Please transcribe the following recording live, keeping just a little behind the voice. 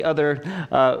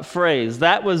other phrase.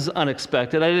 That was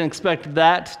unexpected. I didn't expect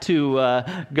that to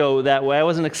go that way. I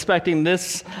wasn't expecting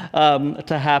this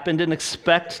to happen. Didn't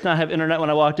expect to not have internet when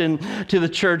I walked into the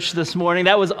church this morning.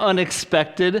 That was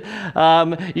unexpected.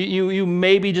 You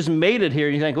maybe just made it here.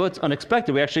 You think, well, it's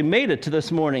unexpected. We actually made it to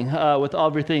this morning with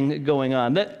everything going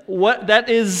on. That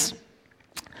is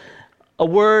a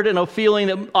word and a feeling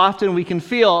that often we can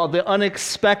feel, the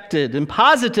unexpected. And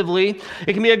positively,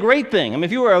 it can be a great thing. I mean,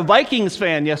 if you were a Vikings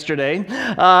fan yesterday,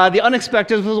 the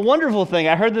unexpected was a wonderful thing.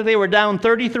 I heard that they were down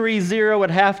 33-0 at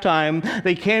halftime.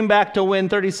 They came back to win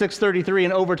 36-33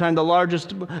 in overtime, the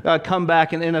largest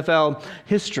comeback in NFL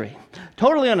history.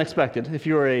 Totally unexpected if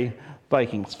you're a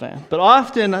Vikings fan. But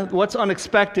often, what's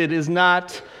unexpected is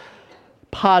not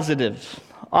positive.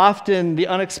 Often, the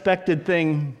unexpected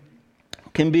thing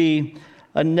can be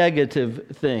a negative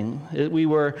thing. We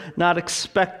were not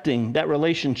expecting that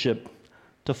relationship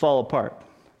to fall apart.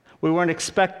 We weren't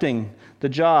expecting the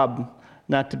job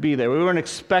not to be there. We weren't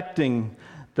expecting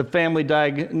the family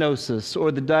diagnosis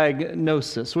or the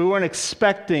diagnosis. We weren't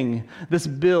expecting this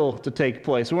bill to take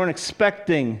place. We weren't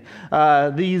expecting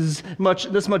this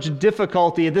much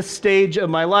difficulty at this stage of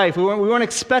my life. We weren't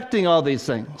expecting all these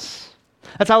things.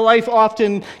 That's how life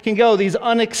often can go, these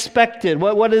unexpected.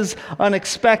 What is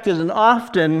unexpected? And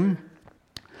often,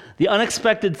 the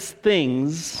unexpected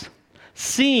things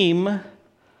seem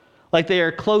like they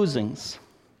are closings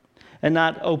and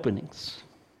not openings.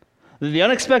 The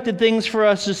unexpected things for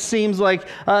us just seems like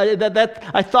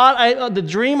the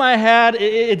dream I had,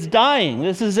 it's dying.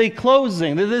 This is a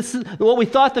closing. This is what we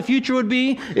thought the future would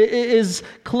be is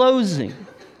closing.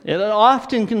 It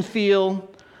often can feel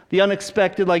the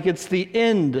unexpected like it's the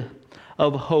end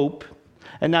of hope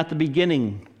and not the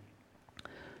beginning.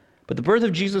 But the birth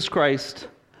of Jesus Christ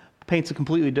paints a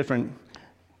completely different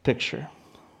picture.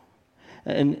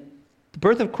 And the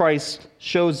birth of Christ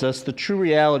shows us the true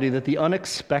reality that the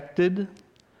unexpected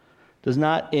does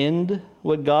not end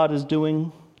what God is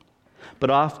doing, but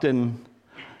often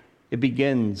it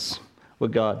begins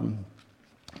what God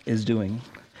is doing.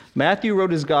 Matthew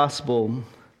wrote his gospel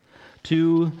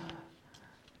to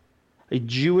a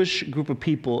Jewish group of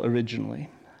people originally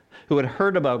who had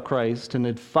heard about Christ and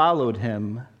had followed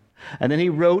him. And then he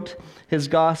wrote his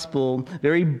gospel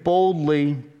very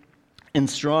boldly and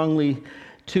strongly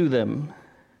to them.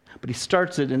 But he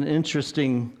starts it in an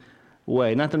interesting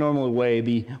way, not the normal way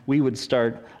we would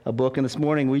start a book. And this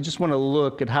morning we just want to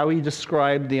look at how he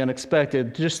described the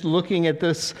unexpected. Just looking at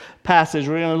this passage,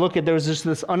 we're going to look at there was just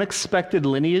this unexpected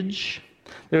lineage.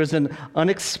 There was an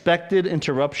unexpected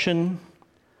interruption.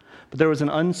 But there was an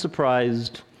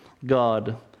unsurprised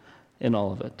God in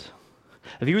all of it.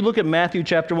 If you look at Matthew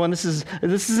chapter 1, this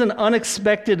is an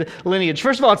unexpected lineage.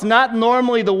 First of all, it's not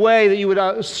normally the way that you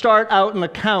would start out an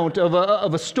account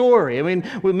of a story. I mean,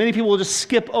 many people will just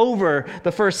skip over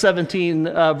the first 17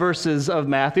 verses of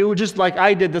Matthew, just like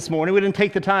I did this morning. We didn't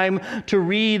take the time to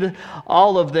read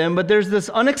all of them, but there's this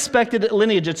unexpected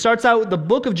lineage. It starts out with the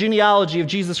book of genealogy of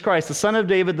Jesus Christ, the son of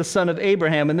David, the son of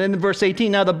Abraham, and then in verse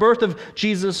 18, now the birth of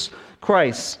Jesus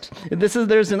Christ. This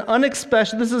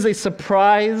is a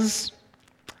surprise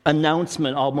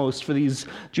announcement almost for these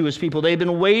Jewish people. They've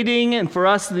been waiting, and for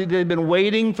us, they've been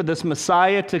waiting for this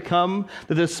Messiah to come,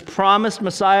 this promised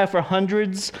Messiah for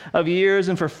hundreds of years,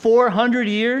 and for 400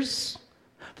 years,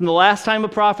 from the last time a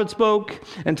prophet spoke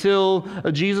until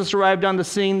Jesus arrived on the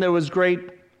scene, there was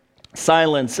great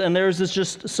silence. And there's this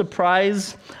just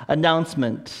surprise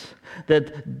announcement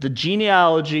that the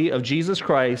genealogy of Jesus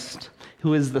Christ,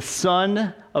 who is the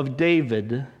son of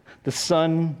David, the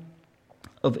son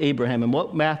of Abraham. And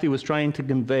what Matthew was trying to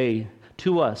convey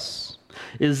to us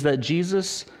is that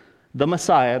Jesus, the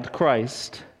Messiah, the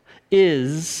Christ,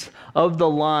 is of the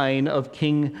line of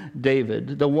King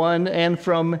David, the one and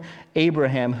from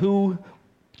Abraham,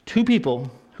 two people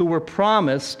who were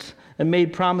promised and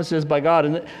made promises by God.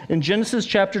 And in Genesis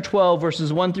chapter 12,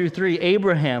 verses 1 through 3,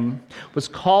 Abraham was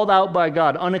called out by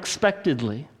God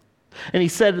unexpectedly. And he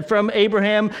said, from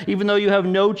Abraham, even though you have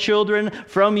no children,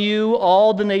 from you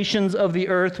all the nations of the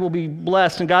earth will be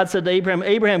blessed. And God said to Abraham,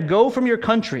 Abraham, go from your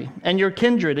country and your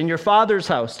kindred and your father's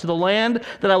house to the land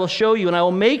that I will show you, and I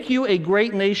will make you a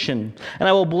great nation, and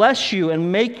I will bless you and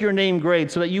make your name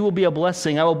great so that you will be a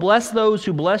blessing. I will bless those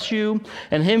who bless you,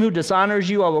 and him who dishonors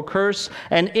you I will curse,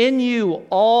 and in you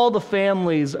all the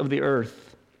families of the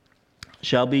earth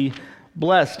shall be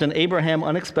blessed. And Abraham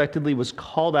unexpectedly was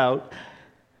called out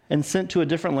and sent to a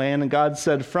different land, and God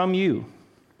said, from you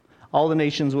all the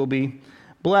nations will be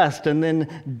blessed. And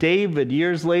then David,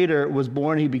 years later, was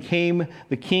born. He became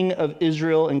the king of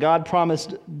Israel. And God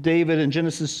promised David in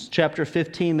Genesis chapter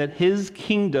 15 that his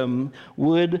kingdom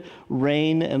would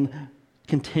reign and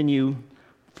continue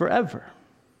forever.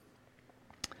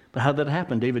 But how did that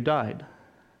happen? David died.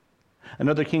 And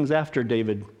other kings after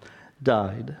David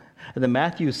died. And then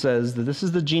Matthew says that this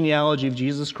is the genealogy of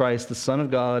Jesus Christ, the Son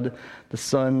of God, the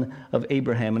son of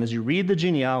Abraham. And as you read the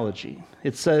genealogy,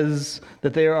 it says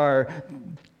that there are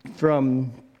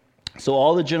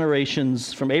all the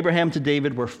generations from Abraham to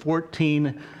David were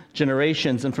 14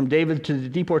 generations. And from David to the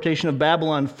deportation of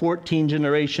Babylon, 14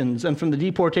 generations. And from the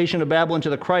deportation of Babylon to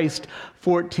the Christ,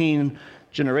 14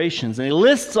 generations. And he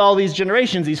lists all these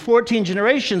generations, these 14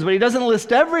 generations, but he doesn't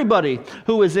list everybody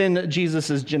who was in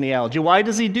Jesus' genealogy. Why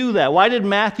does he do that? Why did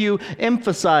Matthew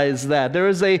emphasize that? There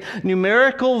is a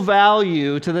numerical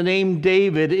value to the name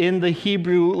David in the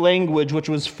Hebrew language, which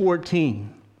was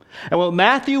 14. And what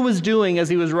Matthew was doing as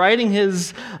he was writing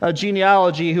his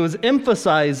genealogy, he was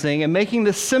emphasizing and making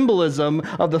the symbolism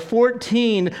of the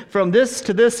 14. From this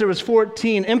to this, there was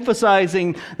 14,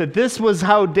 emphasizing that this was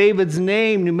how David's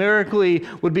name numerically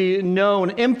would be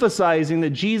known, emphasizing that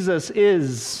Jesus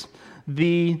is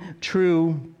the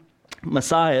true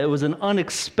Messiah. It was an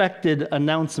unexpected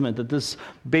announcement that this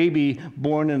baby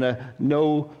born in a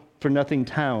no-for-nothing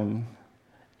town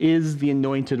is the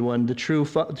anointed one, the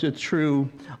true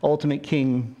ultimate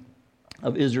king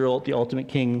of Israel, the ultimate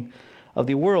king of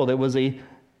the world. It was an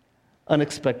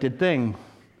unexpected thing.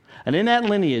 And in that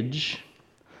lineage,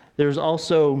 there's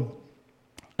also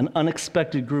an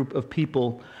unexpected group of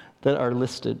people that are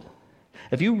listed.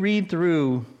 If you read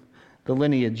through the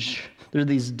lineage, there are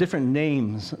these different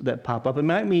names that pop up. It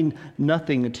might mean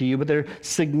nothing to you, but they're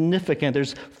significant.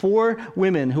 There's 4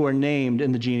 women who are named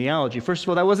in the genealogy. First of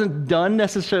all, that wasn't done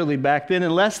necessarily back then,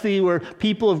 unless they were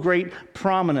people of great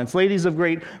prominence, ladies of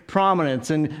great prominence.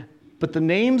 But the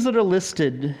names that are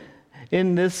listed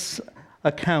in this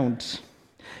account,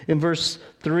 in verse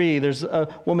 3, there's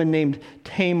a woman named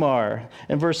Tamar.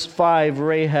 In verse 5,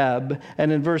 Rahab.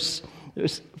 And in verse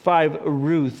 5,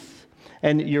 Ruth.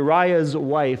 And Uriah's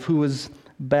wife, who was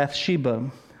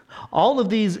Bathsheba. All of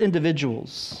these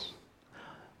individuals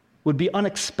would be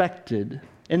unexpected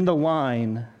in the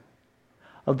line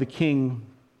of the king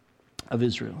of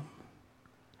Israel.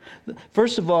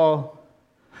 First of all,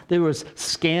 there was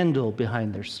scandal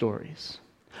behind their stories.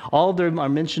 All of them are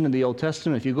mentioned in the Old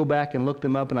Testament. If you go back and look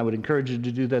them up, and I would encourage you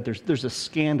to do that, there's a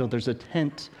scandal, there's a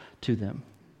tint to them.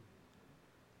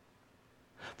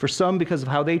 For some, because of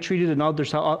how they treated, and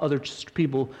others, how other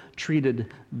people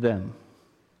treated them.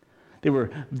 They were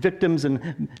victims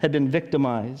and had been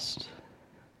victimized.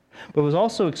 But what was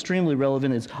also extremely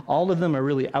relevant is all of them are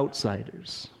really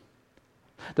outsiders.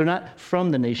 They're not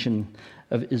from the nation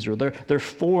of Israel. They're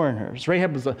foreigners.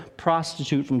 Rahab was a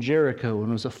prostitute from Jericho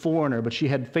and was a foreigner, but she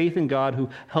had faith in God who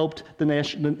helped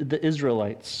the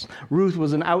Israelites. Ruth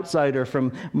was an outsider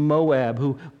from Moab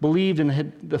who believed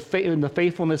in the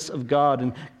faithfulness of God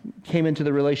and came into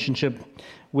the relationship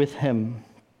with him.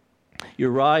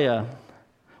 Uriah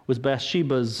was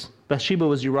Bathsheba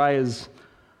was Uriah's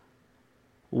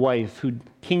wife, who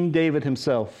King David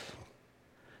himself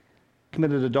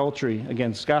committed adultery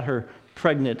against, got her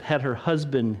pregnant, had her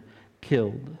husband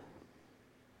killed.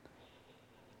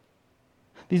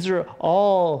 These are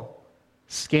all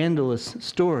scandalous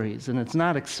stories, and it's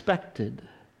not expected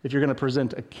if you're going to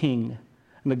present a king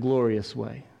in a glorious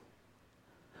way.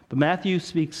 But Matthew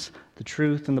speaks the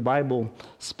truth, and the Bible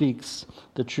speaks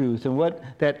the truth. And what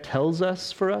that tells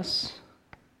us for us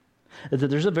is that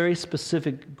there's a very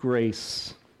specific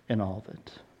grace in all of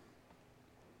it.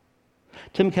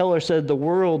 Tim Keller said, "The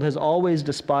world has always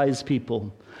despised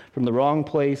people from the wrong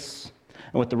place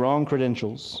and with the wrong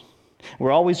credentials.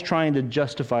 We're always trying to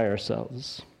justify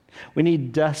ourselves. We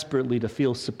need desperately to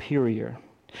feel superior.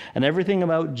 And everything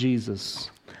about Jesus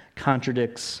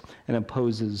contradicts and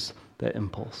opposes that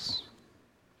impulse."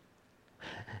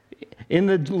 In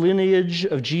the lineage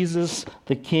of Jesus,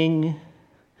 the King,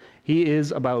 he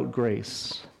is about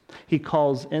grace. He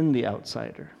calls in the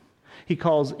outsider. He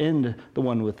calls in the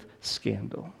one with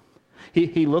scandal.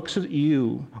 He looks at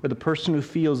you, or the person who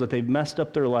feels that they've messed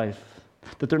up their life,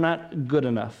 that they're not good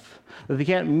enough, that they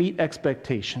can't meet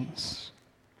expectations.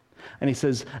 And he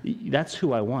says, that's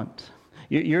who I want.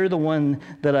 You're the one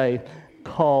that I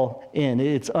call in.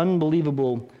 It's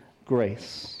unbelievable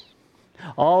grace.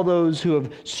 All those who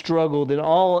have struggled in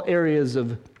all areas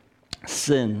of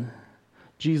sin,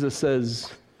 Jesus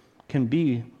says, can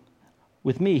be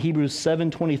with me. Hebrews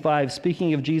 7:25,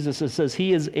 speaking of Jesus, it says,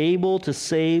 "He is able to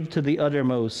save to the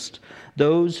uttermost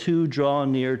those who draw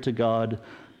near to God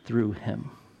through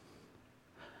him."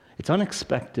 It's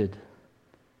unexpected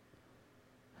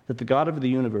that the God of the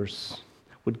universe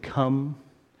would come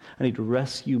and he'd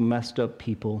rescue messed up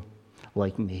people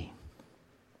like me.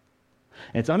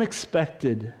 And it's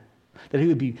unexpected that he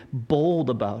would be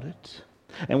bold about it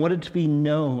and want it to be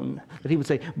known that he would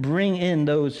say, bring in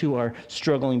those who are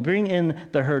struggling, bring in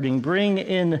the hurting, bring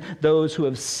in those who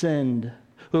have sinned,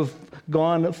 who have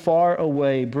gone far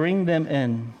away, bring them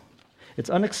in. It's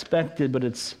unexpected, but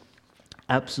it's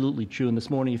absolutely true. And this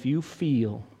morning, if you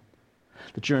feel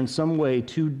that you're in some way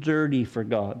too dirty for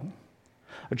God,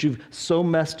 or that you've so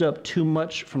messed up too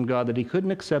much from God that he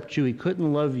couldn't accept you, he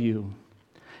couldn't love you,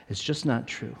 it's just not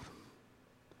true.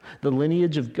 The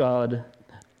lineage of God,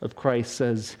 of Christ,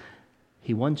 says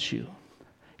he wants you.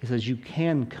 He says you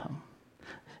can come.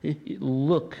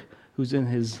 Look who's in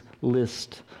his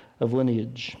list of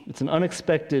lineage. It's an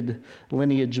unexpected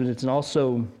lineage, but it's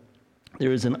also,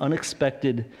 there is an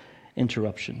unexpected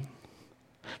interruption.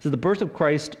 So the birth of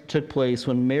Christ took place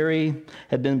when Mary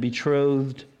had been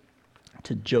betrothed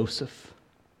to Joseph.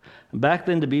 And back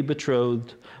then, to be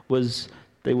betrothed was,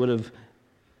 they would have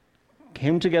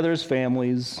came together as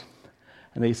families,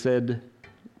 and they said,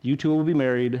 you two will be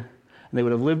married, and they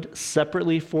would have lived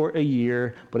separately for a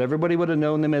year, but everybody would have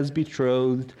known them as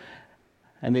betrothed,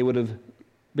 and they would have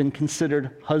been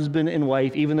considered husband and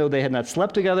wife, even though they had not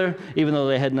slept together, even though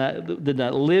they did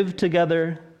not live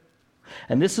together.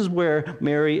 And this is where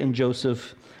Mary and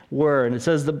Joseph were. And it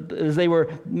says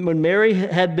when Mary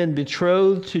had been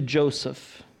betrothed to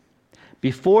Joseph,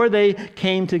 before they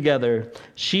came together,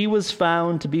 she was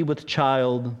found to be with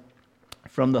child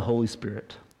from the Holy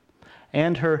Spirit.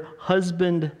 And her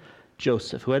husband,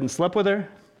 Joseph, who hadn't slept with her,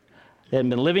 they hadn't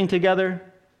been living together,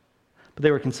 but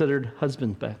they were considered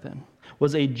husbands back then,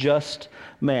 was a just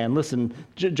man. Listen,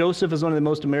 Joseph is one of the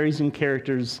most amazing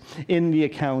characters in the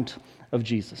account of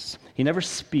Jesus. He never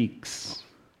speaks,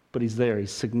 but he's there.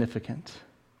 He's significant.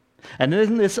 And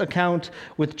in this account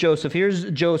with Joseph,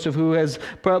 here's Joseph,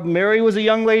 Mary was a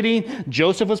young lady.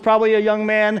 Joseph was probably a young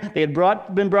man. They had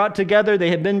been brought together. They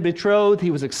had been betrothed.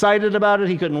 He was excited about it.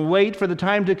 He couldn't wait for the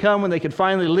time to come when they could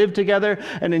finally live together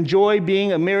and enjoy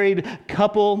being a married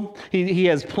couple. He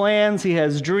has plans. He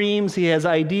has dreams. He has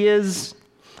ideas.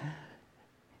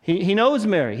 He knows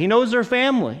Mary. He knows her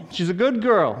family. She's a good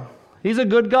girl. He's a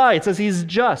good guy. It says he's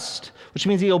just, which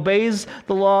means he obeys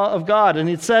the law of God. And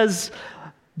it says,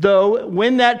 though,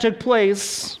 when that took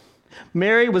place,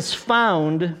 Mary was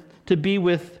found to be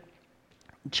with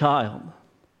child,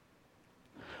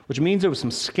 which means there was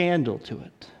some scandal to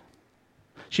it.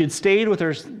 She had stayed with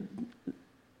her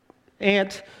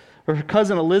aunt, or her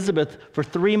cousin Elizabeth, for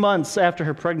 3 months after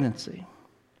her pregnancy.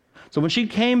 So when she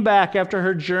came back after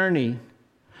her journey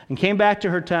and came back to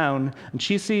her town, and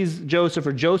she sees Joseph,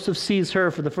 or Joseph sees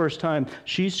her for the first time,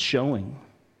 she's showing.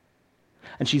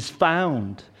 And she's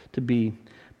found to be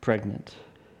pregnant.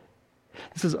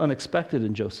 This is unexpected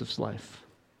in Joseph's life.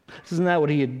 This isn't that what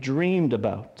he had dreamed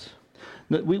about.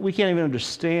 We can't even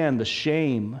understand the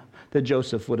shame that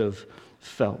Joseph would have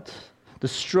felt. The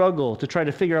struggle to try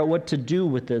to figure out what to do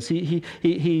with this. He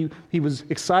was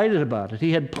excited about it.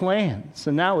 He had plans,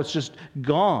 and now it's just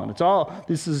gone.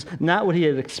 This is not what he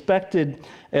had expected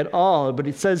at all. But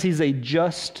it says he's a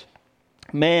just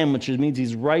man, which means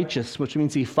he's righteous, which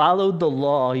means he followed the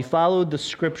law, he followed the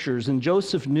scriptures. And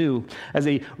Joseph knew, as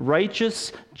a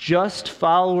righteous, just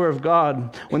follower of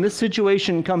God, when this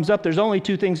situation comes up, there's only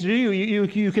two things to do.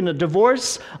 You can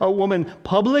divorce a woman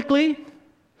publicly,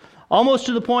 almost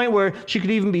to the point where she could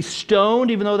even be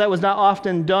stoned, even though that was not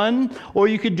often done, or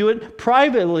you could do it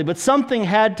privately. But something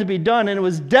had to be done, and it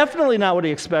was definitely not what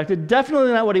he expected,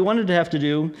 definitely not what he wanted to have to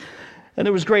do. And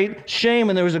there was great shame,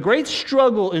 and there was a great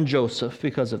struggle in Joseph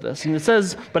because of this. And it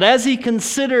says, but as he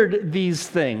considered these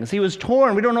things, he was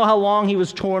torn. We don't know how long he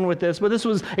was torn with this, but this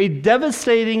was a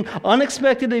devastating,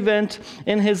 unexpected event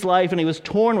in his life, and he was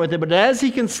torn with it. But as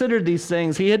he considered these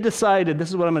things, he had decided, this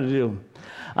is what I'm going to do.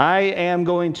 I am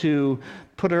going to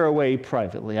put her away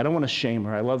privately. I don't want to shame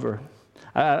her. I love her.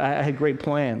 I had great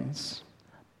plans.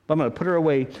 But I'm going to put her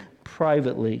away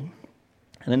privately.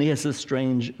 And then he has this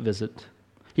strange visit.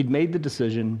 He'd made the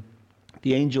decision.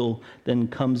 The angel then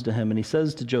comes to him, and he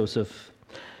says to Joseph,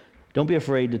 don't be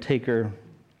afraid to take her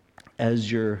as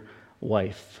your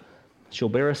wife. She'll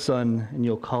bear a son, and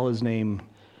you'll call his name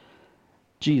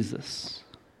Jesus.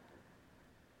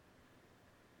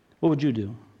 What would you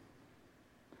do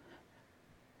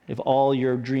if all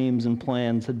your dreams and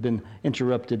plans had been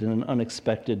interrupted in an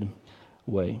unexpected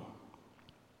way?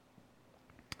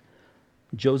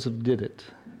 Joseph did it.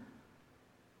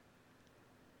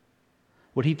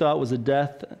 What he thought was a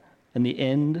death and the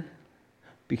end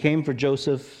became for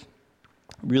Joseph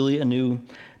really a new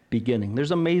beginning. There's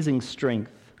amazing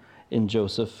strength in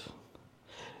Joseph.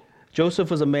 Joseph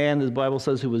was a man, the Bible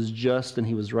says, who was just and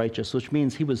he was righteous, which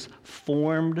means he was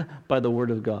formed by the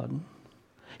Word of God.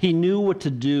 He knew what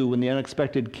to do when the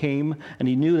unexpected came, and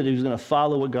he knew that he was going to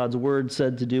follow what God's Word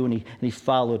said to do, and he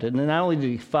followed it. And not only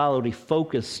did he follow it, he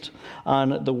focused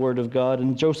on the Word of God,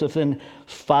 and Joseph then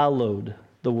followed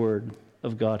the Word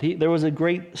of God. There was a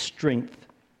great strength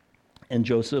in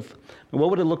Joseph. And what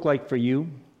would it look like for you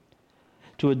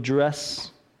to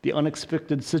address the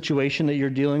unexpected situation that you're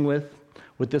dealing with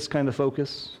this kind of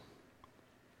focus?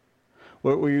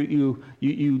 Where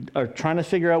you are trying to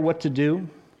figure out what to do,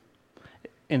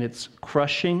 and it's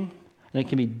crushing, and it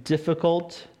can be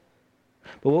difficult.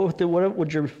 But what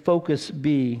would your focus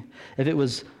be if it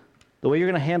was the way you're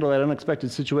going to handle that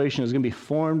unexpected situation is going to be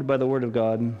formed by the Word of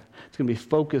God, it's going to be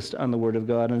focused on the Word of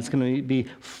God, and it's going to be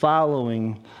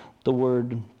following the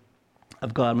Word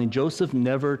of God. I mean, Joseph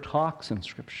never talks in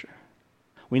Scripture.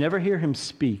 We never hear him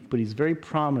speak, but he's very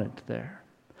prominent there.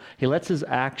 He lets his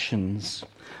actions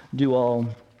do all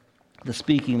the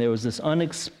speaking. There was this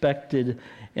unexpected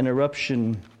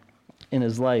interruption in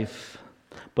his life,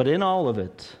 but in all of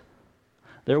it,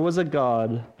 there was a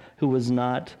God who was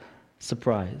not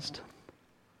surprised.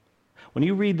 When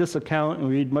you read this account and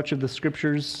read much of the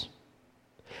Scriptures,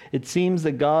 it seems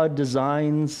that God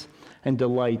designs and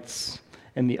delights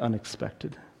in the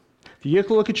unexpected. If you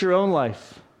look at your own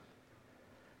life,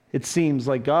 it seems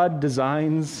like God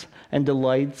designs and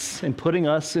delights in putting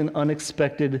us in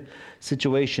unexpected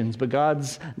situations, but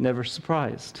God's never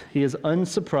surprised. He is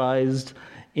unsurprised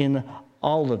in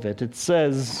all of it. It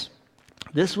says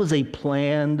this was a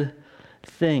planned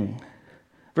thing.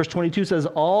 Verse 22 says,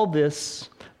 all this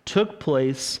took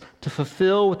place to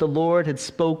fulfill what the Lord had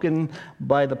spoken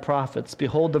by the prophets.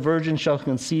 Behold, the virgin shall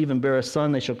conceive and bear a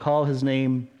son. They shall call his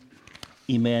name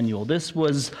Emmanuel. This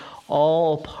was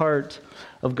all part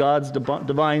of God's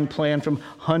divine plan from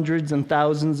hundreds and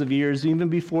thousands of years, even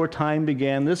before time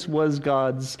began. This was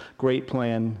God's great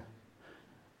plan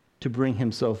to bring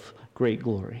himself great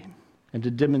glory and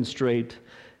to demonstrate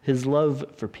his love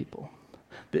for people.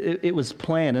 It was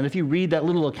planned. And if you read that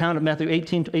little account of Matthew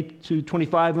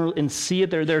 18:8-25 and see it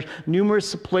there's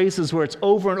numerous places where it's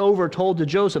over and over told to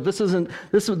Joseph,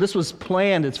 this was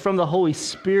planned. It's from the Holy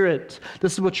Spirit.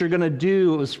 This is what you're going to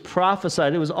do. It was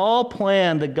prophesied. It was all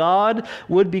planned that God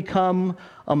would become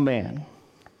a man.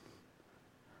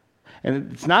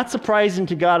 And it's not surprising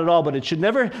to God at all, but it should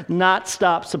never not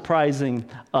stop surprising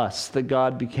us that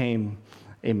God became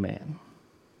a man.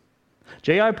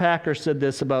 J.I. Packer said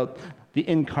this about the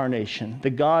incarnation, the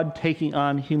God taking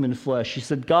on human flesh. He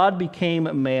said, God became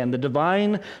a man. The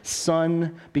divine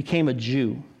Son became a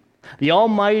Jew. The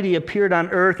Almighty appeared on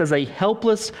earth as a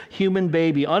helpless human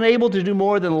baby, unable to do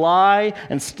more than lie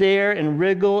and stare and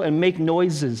wriggle and make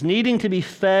noises, needing to be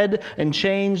fed and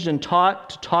changed and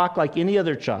taught to talk like any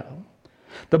other child.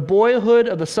 The boyhood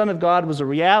of the Son of God was a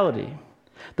reality.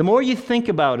 The more you think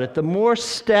about it, the more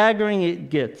staggering it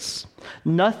gets.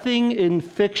 Nothing in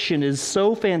fiction is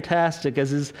so fantastic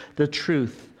as is the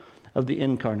truth of the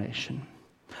incarnation.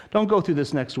 Don't go through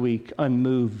this next week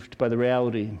unmoved by the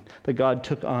reality that God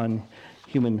took on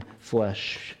human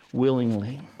flesh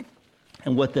willingly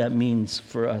and what that means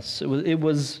for us.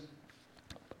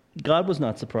 God was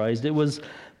not surprised. It was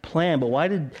planned. But why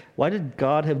did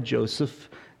God have Joseph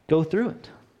go through it?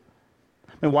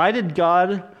 And why did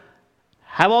God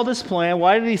have all this plan?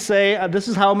 Why did he say, this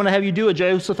is how I'm going to have you do it,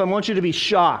 Joseph? I want you to be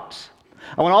shocked.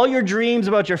 I want all your dreams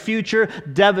about your future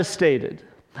devastated.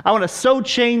 I want to so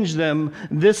change them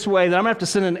this way that I'm going to have to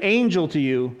send an angel to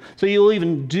you so you'll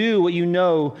even do what you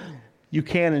know you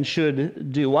can and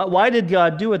should do. Why did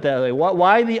God do it that way?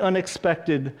 Why the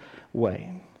unexpected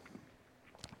way?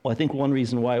 Well, I think one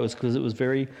reason why was because it was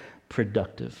very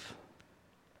productive.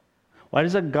 Why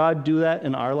does God do that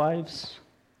in our lives?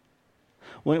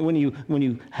 When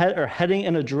you are heading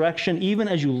in a direction, even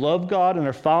as you love God and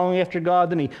are following after God,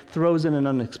 then he throws in an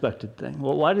unexpected thing.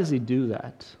 Well, why does he do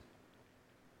that?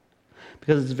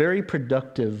 Because it's very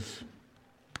productive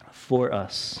for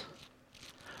us.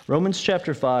 Romans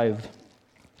chapter 5,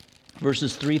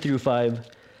 verses 3-5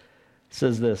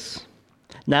 says this.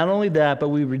 Not only that, but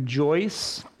we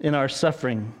rejoice in our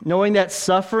suffering, knowing that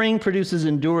suffering produces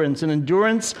endurance, and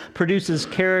endurance produces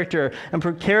character,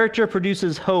 and character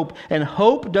produces hope, and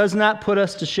hope does not put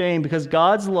us to shame, because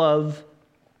God's love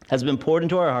has been poured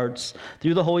into our hearts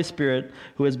through the Holy Spirit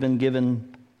who has been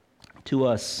given to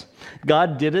us.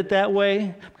 God did it that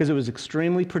way because it was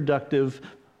extremely productive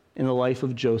in the life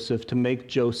of Joseph to make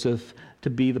Joseph to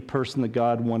be the person that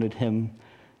God wanted him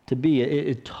to be.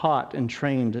 It taught and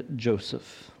trained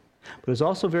Joseph. But it was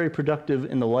also very productive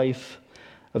in the life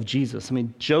of Jesus. I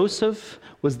mean, Joseph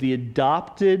was the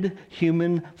adopted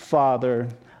human father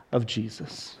of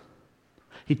Jesus.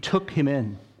 He took him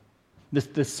in,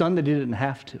 the son that he didn't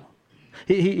have to.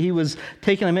 He was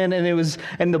taking him in,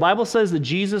 and the Bible says that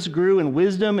Jesus grew in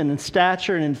wisdom and in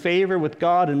stature and in favor with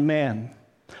God and man.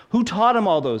 Who taught him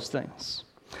all those things?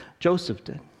 Joseph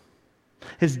did.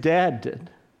 His dad did.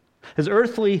 His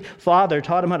earthly father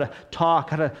taught him how to talk,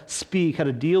 how to speak, how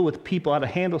to deal with people, how to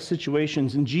handle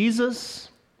situations. And Jesus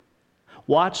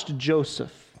watched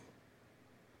Joseph.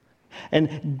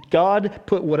 And God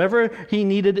put whatever he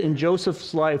needed in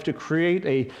Joseph's life to create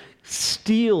a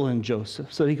steel in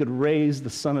Joseph so that he could raise the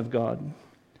Son of God.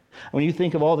 When you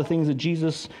think of all the things that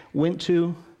Jesus went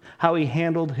to, how he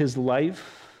handled his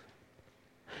life,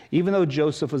 even though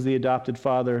Joseph was the adopted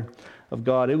father of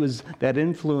God, it was that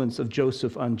influence of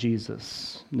Joseph on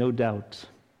Jesus, no doubt,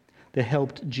 that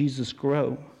helped Jesus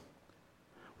grow.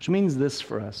 Which means this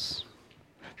for us.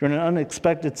 If you're in an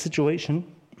unexpected situation,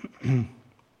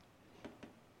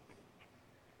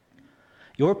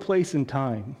 your place in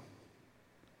time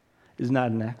is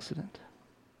not an accident.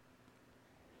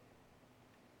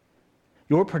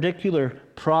 Your particular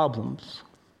problems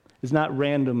is not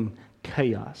random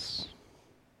chaos.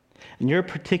 And your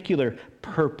particular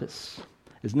purpose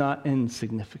is not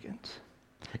insignificant.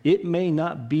 It may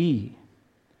not be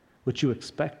what you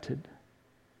expected,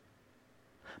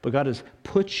 but God has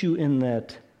put you in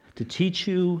that to teach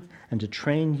you and to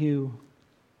train you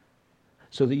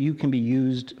so that you can be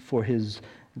used for his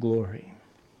glory.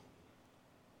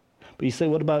 But you say,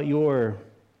 what about your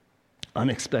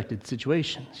unexpected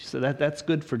situations? You say, that's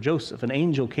good for Joseph. An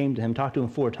angel came to him, talked to him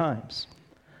 4 times.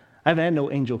 I haven't had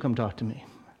no angel come talk to me.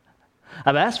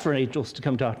 I've asked for angels to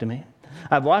come talk to me.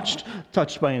 I've watched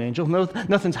Touched by an Angel. No,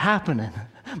 nothing's happening.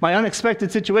 My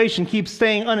unexpected situation keeps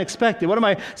staying unexpected. What am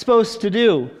I supposed to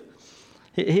do?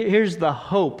 Here's the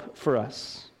hope for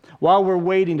us. While we're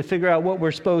waiting to figure out what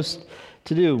we're supposed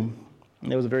to do.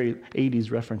 And that was a very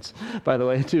 80s reference, by the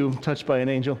way, to Touched by an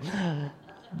Angel.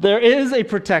 There is a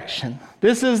protection.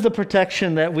 This is the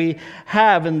protection that we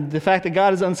have. And the fact that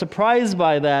God is unsurprised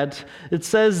by that, it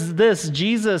says this: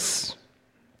 Jesus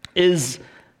is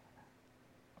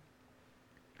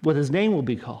what his name will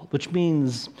be called, which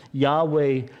means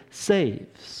Yahweh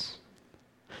saves.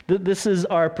 This is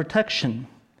our protection.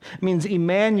 It means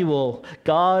Emmanuel,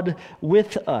 God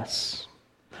with us.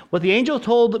 What the angel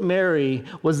told Mary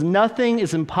was nothing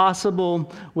is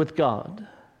impossible with God.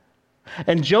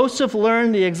 And Joseph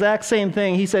learned the exact same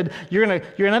thing. He said, you're going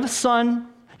to have a son,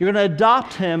 you're going to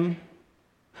adopt him,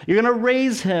 you're going to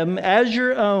raise him as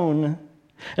your own,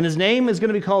 and his name is going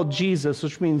to be called Jesus,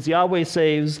 which means Yahweh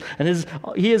saves, and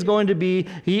he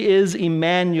is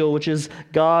Emmanuel, which is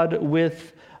God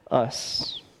with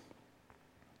us.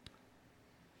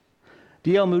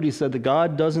 D.L. Moody said that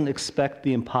God doesn't expect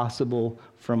the impossible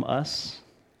from us.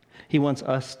 He wants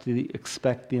us to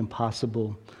expect the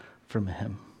impossible from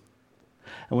him.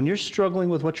 And when you're struggling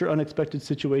with what your unexpected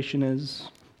situation is,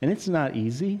 and it's not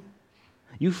easy,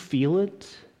 you feel it,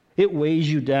 it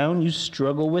weighs you down, you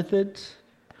struggle with it,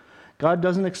 God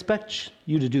doesn't expect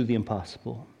you to do the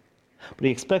impossible, but he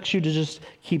expects you to just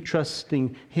keep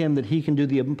trusting him that he can do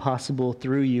the impossible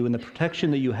through you. And the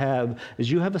protection that you have is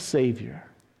you have a Savior.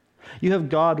 You have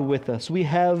God with us. We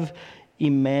have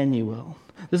Emmanuel.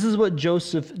 This is what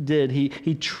Joseph did.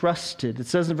 He trusted. It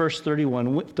says in verse 34,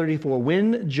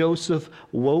 when Joseph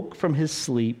woke from his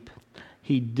sleep,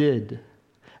 he did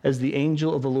as the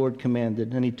angel of the Lord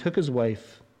commanded. And he took his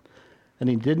wife, and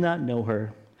he did not know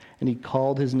her, and he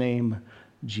called his name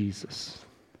Jesus.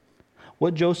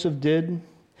 What Joseph did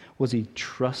was he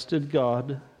trusted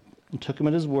God and took him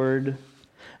at his word,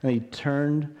 and he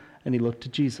turned and he looked to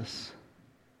Jesus.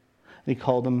 And he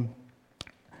called him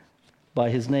by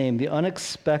his name. The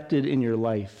unexpected in your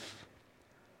life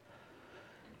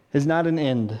is not an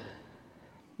end.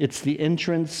 It's the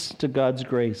entrance to God's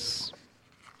grace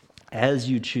as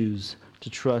you choose to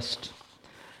trust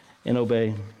and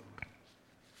obey.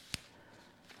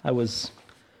 I was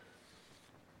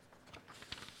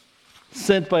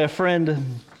sent by a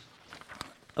friend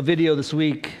a video this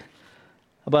week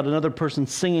about another person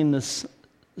singing this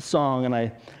song, and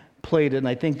I played it, and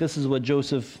I think this is what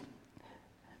Joseph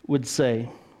would say.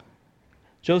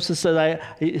 Joseph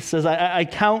says, I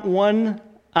count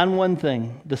on one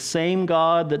thing. The same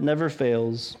God that never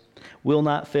fails will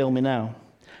not fail me now.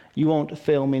 You won't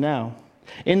fail me now.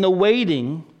 In the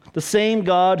waiting, the same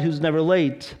God who's never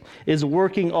late is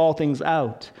working all things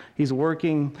out. He's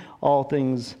working all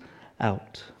things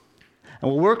out.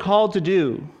 And what we're called to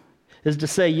do is to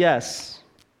say, yes,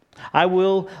 I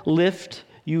will lift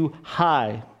you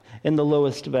high in the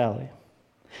lowest valley.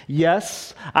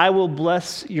 Yes, I will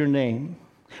bless your name.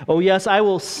 Oh, yes, I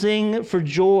will sing for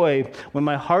joy when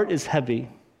my heart is heavy.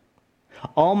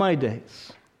 All my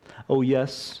days, oh,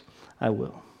 yes, I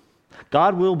will.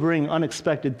 God will bring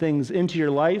unexpected things into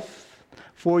your life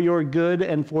for your good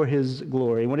and for his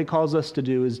glory. And what he calls us to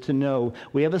do is to know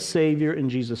we have a Savior in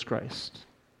Jesus Christ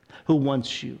who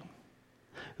wants you,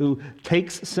 who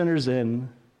takes sinners in,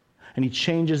 and he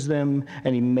changes them,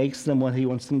 and he makes them what he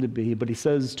wants them to be. But he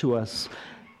says to us,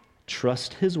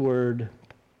 trust his word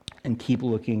and keep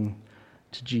looking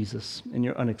to Jesus in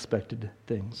your unexpected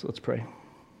things. Let's pray.